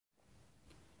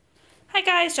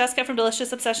guys, Jessica from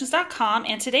DeliciousObsessions.com,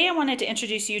 and today I wanted to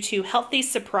introduce you to Healthy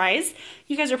Surprise.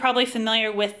 You guys are probably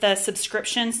familiar with the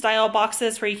subscription style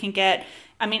boxes where you can get,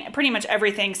 pretty much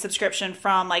everything subscription,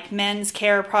 from like men's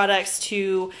care products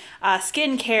to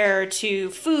skincare to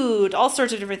food, all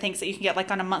sorts of different things that you can get like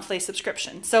on a monthly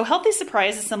subscription. So Healthy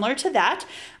Surprise is similar to that,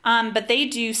 but they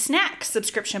do snack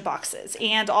subscription boxes,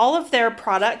 and all of their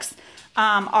products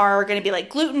are going to be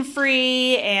like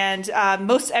gluten-free, and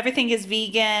everything is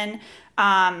vegan,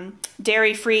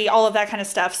 dairy-free, all of that kind of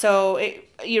stuff. So it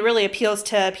really appeals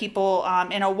to people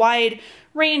in a wide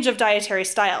range of dietary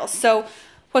styles. So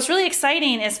what's really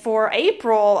exciting is for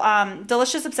April,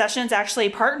 Delicious Obsessions actually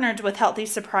partnered with Healthy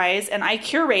Surprise, and I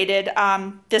curated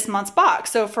this month's box.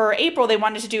 So for April, they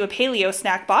wanted to do a paleo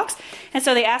snack box, and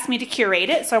so they asked me to curate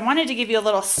it. So I wanted to give you a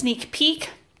little sneak peek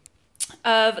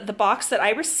of the box that I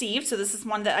received. So this is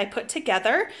one that I put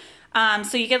together.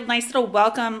 So you get a nice little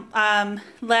welcome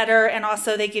letter, and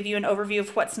also they give you an overview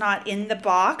of what's not in the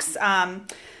box,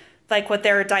 like what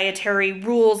their dietary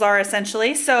rules are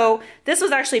essentially. So this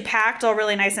was actually packed all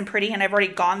really nice and pretty, and I've already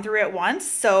gone through it once.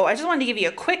 So I just wanted to give you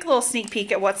a quick little sneak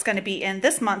peek at what's going to be in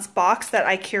this month's box that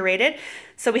I curated.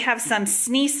 So we have some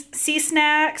sea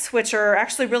snacks, which are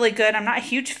actually really good. I'm not a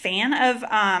huge fan of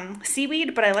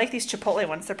seaweed, but I like these Chipotle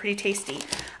ones. They're pretty tasty.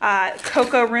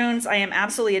 Cocoa runes, I am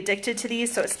absolutely addicted to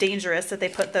these, so it's dangerous that they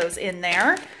put those in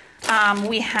there.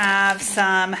 We have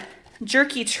some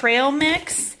jerky trail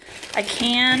mix, a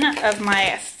can of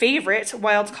my favorite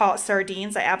wild caught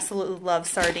sardines. I absolutely love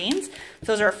sardines.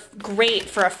 Those are great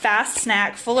for a fast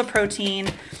snack, full of protein,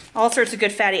 all sorts of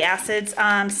good fatty acids.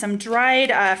 Some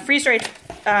dried, freeze-dried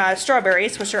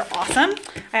strawberries, which are awesome.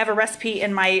 I have a recipe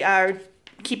in my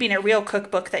Keeping It Real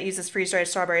cookbook that uses freeze-dried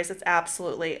strawberries. It's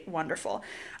absolutely wonderful.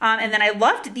 And then I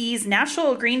loved these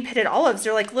natural green pitted olives.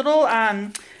 They're like little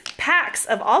packs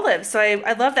of olives. So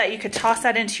I love that you could toss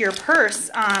that into your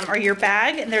purse or your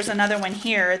bag. And there's another one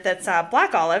here that's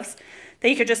black olives that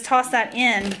you could just toss that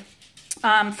in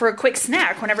for a quick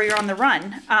snack whenever you're on the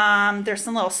run. There's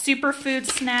some little superfood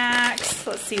snacks.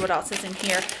 Let's see what else is in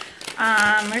here.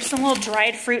 There's some little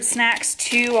dried fruit snacks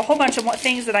too, a whole bunch of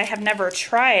things that I have never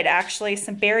tried actually,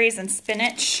 some berries and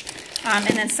spinach, and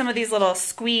then some of these little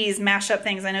squeeze mashup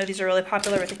things. I know these are really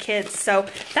popular with the kids. So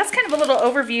that's kind of a little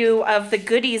overview of the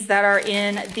goodies that are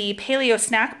in the paleo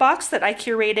snack box that I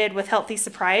curated with Healthy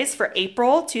Surprise for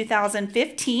April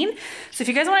 2015. So if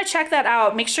you guys want to check that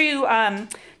out, make sure you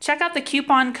check out the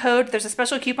coupon code. There's a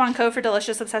special coupon code for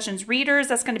Delicious Obsessions readers.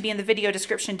 That's going to be in the video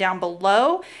description down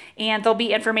below. And there'll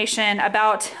be information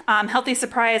about Healthy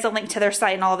Surprise, a link to their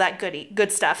site, and all of that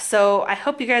good stuff. So I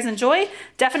hope you guys enjoy.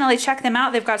 Definitely check them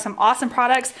out. They've got some awesome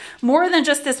products. More than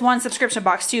just this one subscription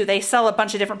box too. They sell a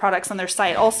bunch of different products on their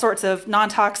site. All sorts of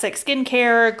non-toxic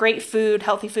skincare, great food,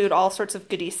 healthy food, all sorts of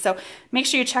goodies. So make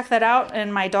sure you check that out.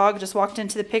 And my dog just walked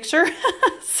into the picture.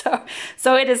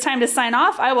 So it is time to sign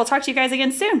off. I will talk to you guys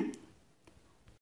again soon.